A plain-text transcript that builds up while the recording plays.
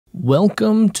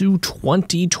Welcome to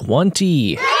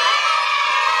 2020,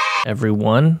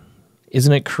 everyone.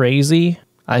 Isn't it crazy?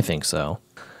 I think so.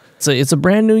 It's a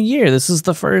brand new year. This is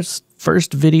the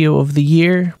first video of the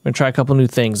year. I'm gonna try a couple new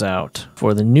things out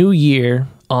for the new year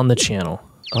on the channel.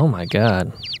 Oh my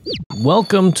god.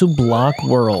 Welcome to Block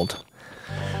World.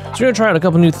 So we're gonna try out a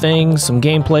couple new things, some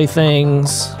gameplay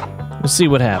things. Let's see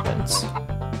what happens.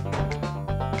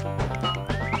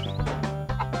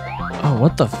 Oh,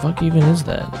 what the fuck even is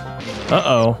that?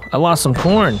 Uh-oh, I lost some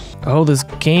corn. Oh, this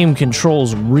game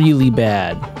controls really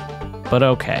bad, but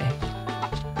okay.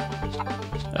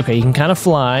 Okay, you can kind of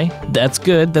fly. That's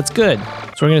good, that's good.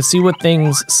 So we're gonna see what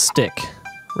things stick,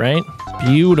 right?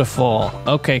 Beautiful.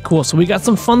 Okay, cool. So we got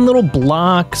some fun little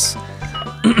blocks.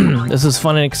 This is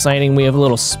fun and exciting. We have a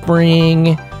little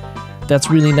spring. That's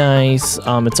really nice.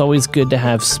 It's always good to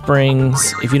have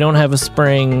springs. If you don't have a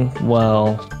spring,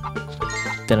 well,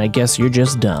 then I guess you're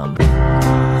just dumb.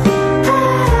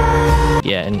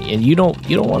 Yeah, and you don't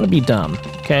want to be dumb,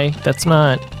 okay? It's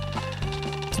not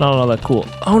all that cool.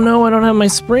 Oh no, I don't have my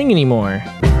spring anymore.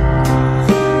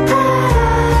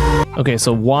 Okay,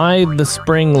 so why the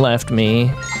spring left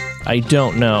me, I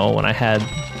don't know when I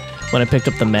picked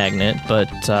up the magnet, but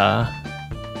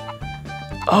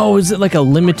oh, is it like a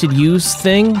limited use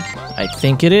thing? I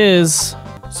think it is.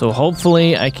 So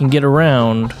hopefully I can get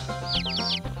around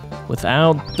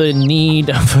without the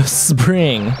need of a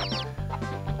spring.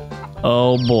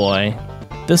 Oh boy,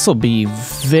 this will be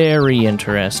very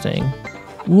interesting.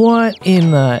 What in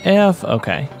the F?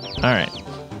 Okay, all right.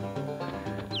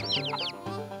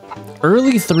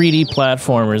 Early 3D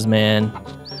platformers, man.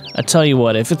 I tell you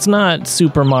what, if it's not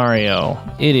Super Mario,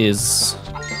 it is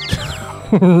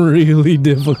really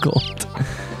difficult.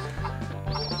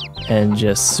 And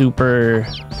just super...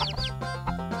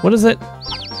 What is it?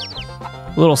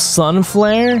 A little sun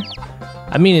flare?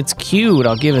 I mean, it's cute,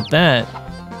 I'll give it that.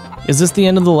 Is this the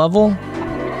end of the level?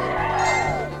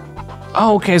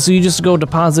 Oh, okay, so you just go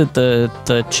deposit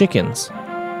the chickens.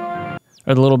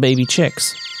 Or the little baby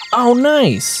chicks. Oh,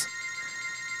 nice!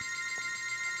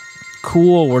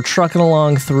 Cool, we're trucking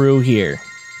along through here.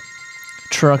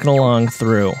 Trucking along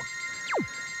through.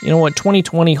 You know what,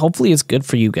 2020, hopefully it's good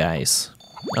for you guys.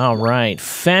 All right,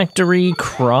 Factory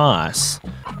Cross.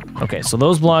 Okay, so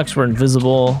those blocks were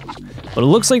invisible, but it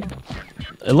looks like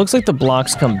the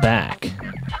blocks come back.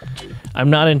 I'm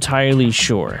not entirely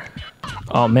sure.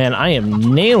 Oh man, I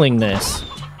am nailing this.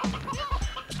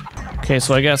 Okay,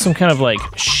 so I got some kind of like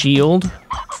shield.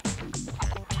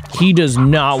 He does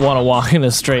not want to walk in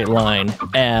a straight line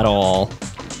at all.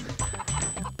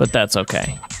 But that's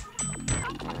okay.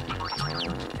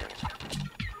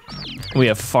 We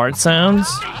have fart sounds.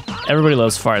 Everybody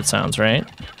loves fart sounds, right?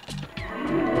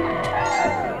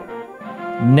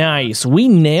 Nice. We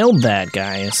nailed that,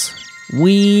 guys.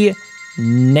 We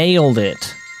nailed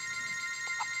it.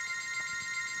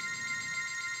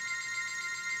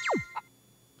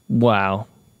 Wow.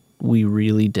 We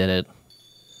really did it.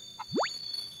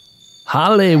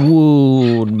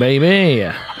 Hollywood,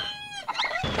 baby.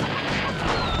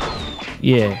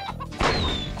 Yeah.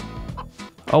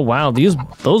 Oh wow, those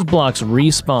blocks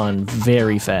respawn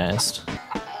very fast.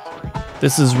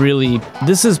 This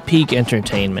is peak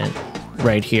entertainment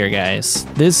right here, guys.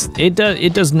 It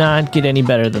does not get any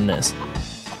better than this.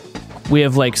 We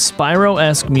have like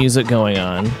Spyro-esque music going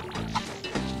on.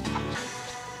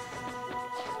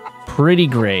 Pretty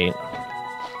great.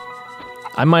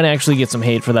 I might actually get some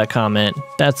hate for that comment.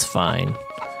 That's fine.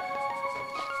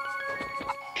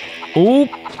 Oop,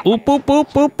 oop, oop,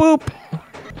 oop, oop, oop.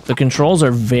 The controls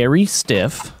are very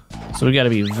stiff, so we gotta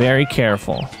be very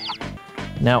careful.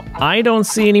 Now, I don't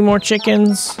see any more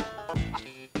chickens.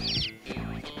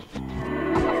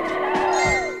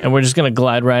 And we're just gonna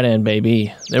glide right in,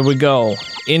 baby. There we go.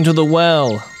 Into the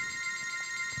well.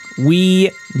 We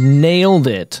nailed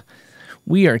it.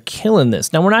 We are killing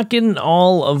this. Now, we're not getting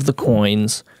all of the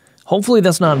coins. Hopefully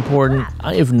that's not important.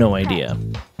 I have no idea.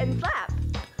 And slap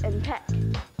and pet.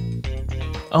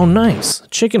 Oh, nice.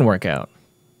 Chicken workout.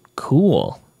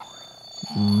 Cool.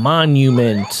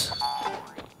 Monument.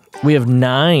 We have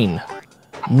 9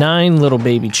 little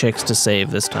baby chicks to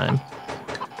save this time.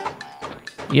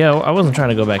 Yeah, I wasn't trying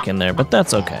to go back in there, but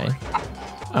that's okay.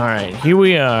 All right, here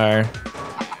we are.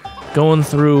 Going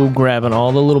through, grabbing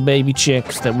all the little baby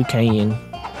chicks that we can.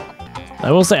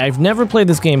 I will say, I've never played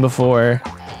this game before.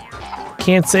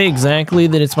 Can't say exactly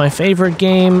that it's my favorite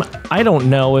game. I don't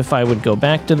know if I would go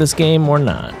back to this game or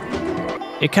not.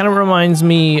 It kind of reminds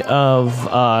me of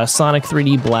Sonic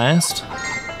 3D Blast.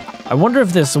 I wonder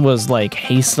if this was like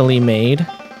hastily made.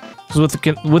 'Cause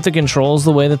with the controls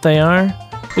the way that they are,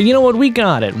 But you know what? We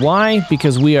got it. Why?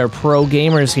 Because we are pro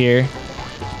gamers here.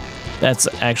 That's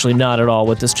actually not at all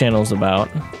what this channel is about.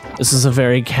 This is a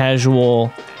very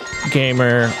casual,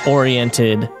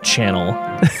 gamer-oriented channel.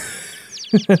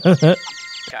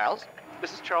 Charles?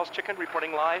 This is Charles Chicken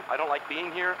reporting live. I don't like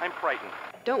being here. I'm frightened.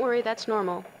 Don't worry, that's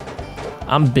normal.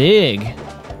 I'm big.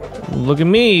 Look at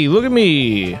me. Look at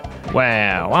me.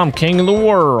 Wow, I'm king of the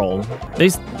world.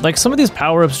 Like, some of these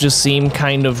power-ups just seem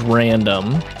kind of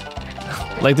random.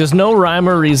 Like, there's no rhyme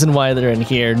or reason why they're in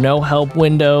here. No help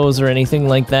windows or anything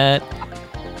like that.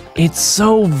 It's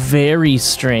so very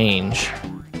strange.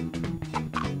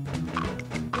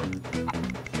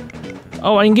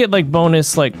 Oh, I can get, like,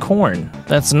 bonus, like, corn.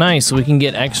 That's nice, so we can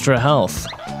get extra health.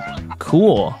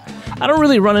 Cool. I don't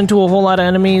really run into a whole lot of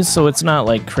enemies, so it's not,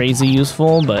 like, crazy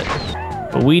useful, but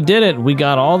we did it. We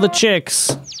got all the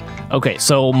chicks. Okay,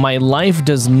 so my life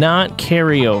does not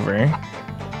carry over.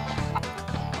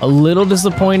 A little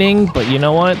disappointing, but you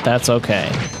know what? That's okay.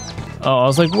 Oh, I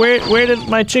was like, where did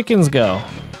my chickens go?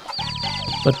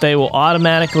 But they will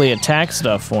automatically attack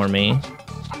stuff for me.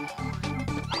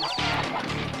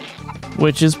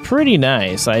 Which is pretty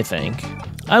nice, I think.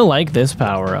 I like this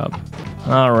power-up.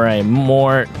 All right,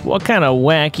 Mort. What kind of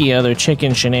wacky other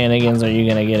chicken shenanigans are you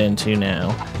gonna get into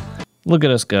now? Look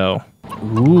at us go.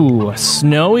 Ooh, a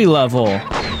snowy level.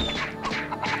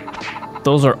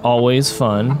 Those are always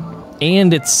fun.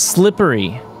 And it's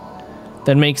slippery.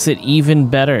 That makes it even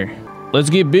better.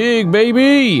 Let's get big,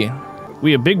 baby.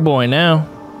 We a big boy now.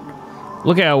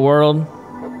 Look out, world.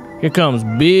 Here comes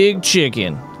big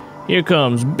chicken. Here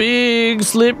comes big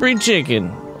slippery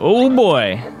chicken. Oh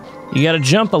boy. You gotta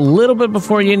jump a little bit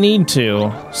before you need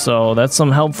to. So that's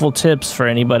some helpful tips for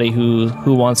anybody who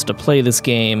wants to play this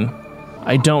game.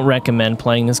 I don't recommend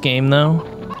playing this game though.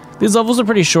 These levels are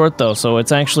pretty short though, so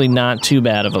it's actually not too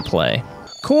bad of a play.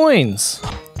 Coins.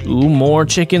 Ooh, more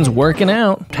chickens working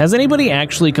out. Has anybody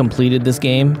actually completed this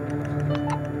game?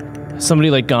 Somebody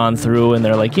like gone through and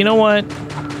they're like, you know what?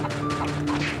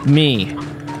 Me.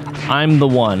 I'm the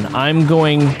one. I'm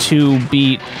going to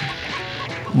beat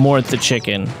Mort the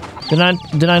Chicken. Did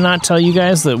I not tell you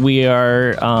guys that we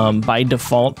are by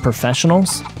default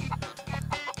professionals?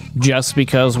 Just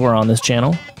because we're on this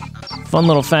channel? Fun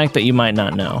little fact that you might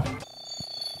not know.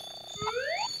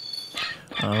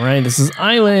 Alright, this is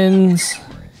Islands.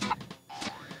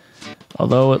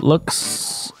 Although it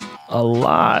looks a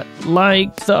lot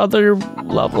like the other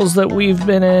levels that we've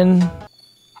been in.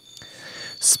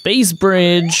 Space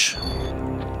Bridge.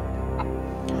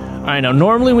 Alright, now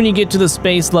normally when you get to the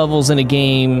space levels in a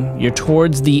game, you're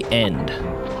towards the end.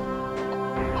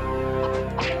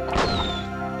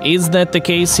 Is that the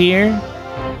case here?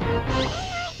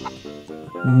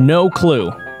 No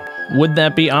clue. Would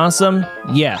that be awesome?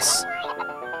 Yes.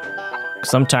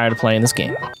 Because I'm tired of playing this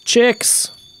game. Chicks!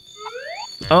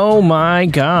 Oh my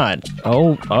god.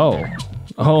 Oh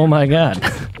my god.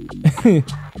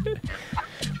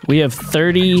 We have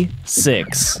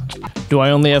 36. Do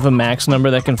I only have a max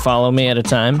number that can follow me at a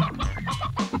time?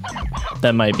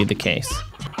 That might be the case.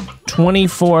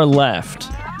 24 left.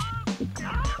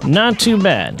 Not too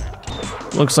bad.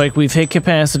 Looks like we've hit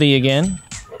capacity again.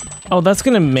 Oh, that's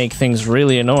gonna make things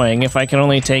really annoying if I can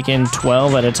only take in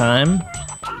 12 at a time.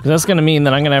 That's gonna mean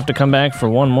that I'm gonna have to come back for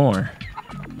one more.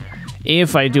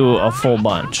 If I do a full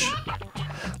bunch.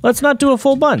 Let's not do a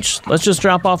full bunch. Let's just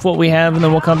drop off what we have and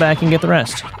then we'll come back and get the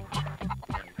rest.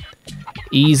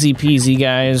 Easy peasy,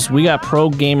 guys. We got pro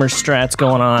gamer strats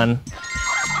going on.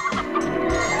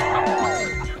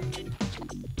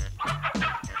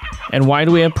 And why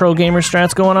do we have pro gamer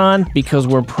strats going on? Because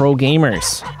we're pro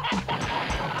gamers.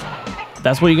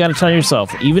 That's what you gotta tell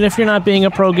yourself. Even if you're not being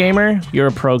a pro gamer, you're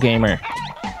a pro gamer.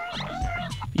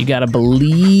 You gotta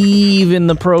believe in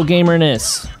the pro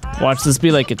gamerness. Watch this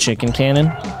be like a chicken cannon.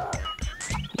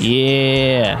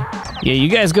 Yeah. Yeah, you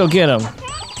guys go get them.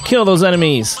 Kill those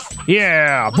enemies.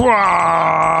 Yeah.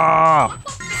 Blah!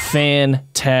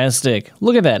 Fantastic.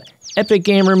 Look at that. Epic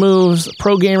gamer moves,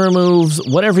 pro gamer moves,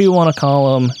 whatever you want to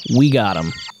call them, we got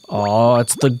them. Oh,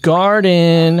 it's the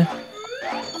garden.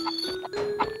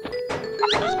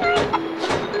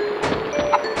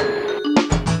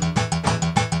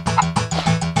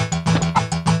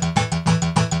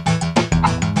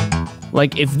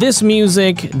 Like, if this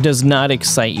music does not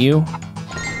excite you,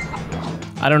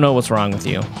 I don't know what's wrong with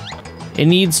you. It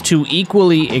needs to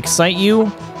equally excite you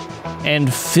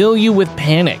and fill you with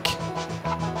panic.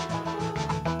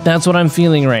 That's what I'm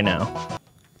feeling right now.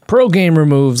 Pro gamer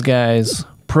moves, guys.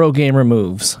 Pro gamer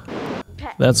moves.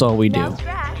 That's all we do.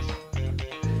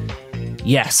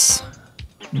 Yes.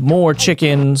 More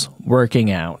chickens working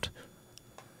out.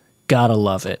 Gotta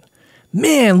love it.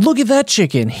 Man, look at that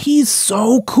chicken. He's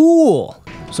so cool.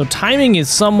 So timing is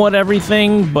somewhat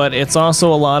everything, but it's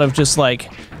also a lot of just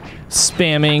like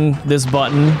spamming this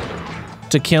button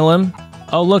to kill him.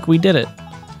 Oh, look, we did it.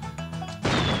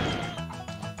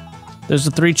 There's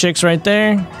the 3 chicks right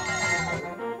there.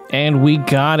 And we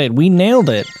got it. We nailed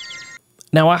it.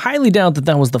 Now, I highly doubt that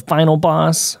that was the final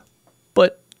boss,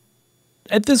 but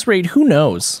at this rate, who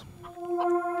knows?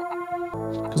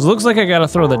 Because it looks like I gotta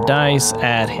throw the dice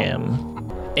at him.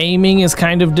 Aiming is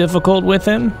kind of difficult with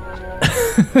him.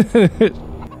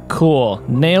 Cool,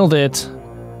 nailed it.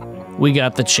 We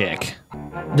got the chick.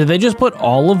 Did they just put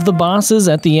all of the bosses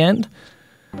at the end?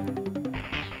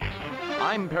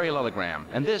 I'm Parallelogram,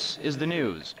 and this is the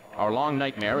news. Our long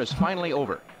nightmare is finally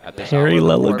over. At this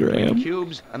Parallelogram. hour, the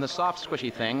cubes and the soft,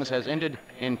 squishy things has ended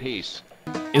in peace.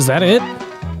 Is that it?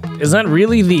 Is that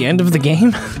really the end of the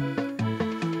game?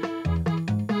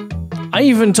 I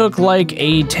even took like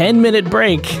a 10-minute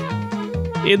break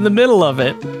in the middle of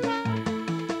it.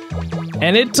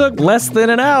 And it took less than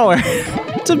an hour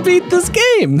to beat this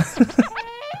game.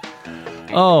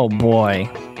 Oh boy.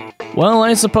 Well,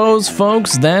 I suppose,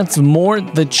 folks, that's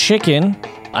Mort the Chicken.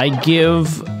 I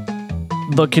give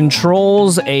the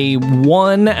controls a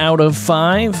 1 out of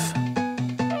 5.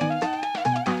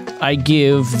 I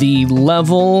give the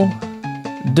level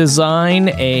design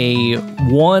a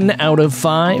 1 out of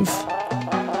 5.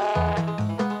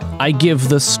 I give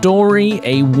the story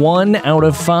a 1 out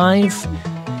of 5.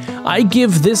 I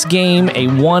give this game a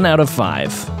 1 out of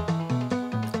 5.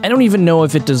 I don't even know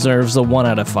if it deserves a 1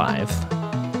 out of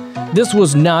 5. This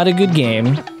was not a good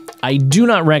game. I do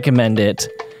not recommend it.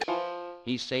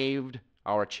 He saved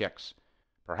our chicks.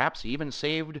 Perhaps he even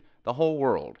saved the whole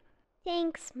world.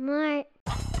 Thanks, Mort.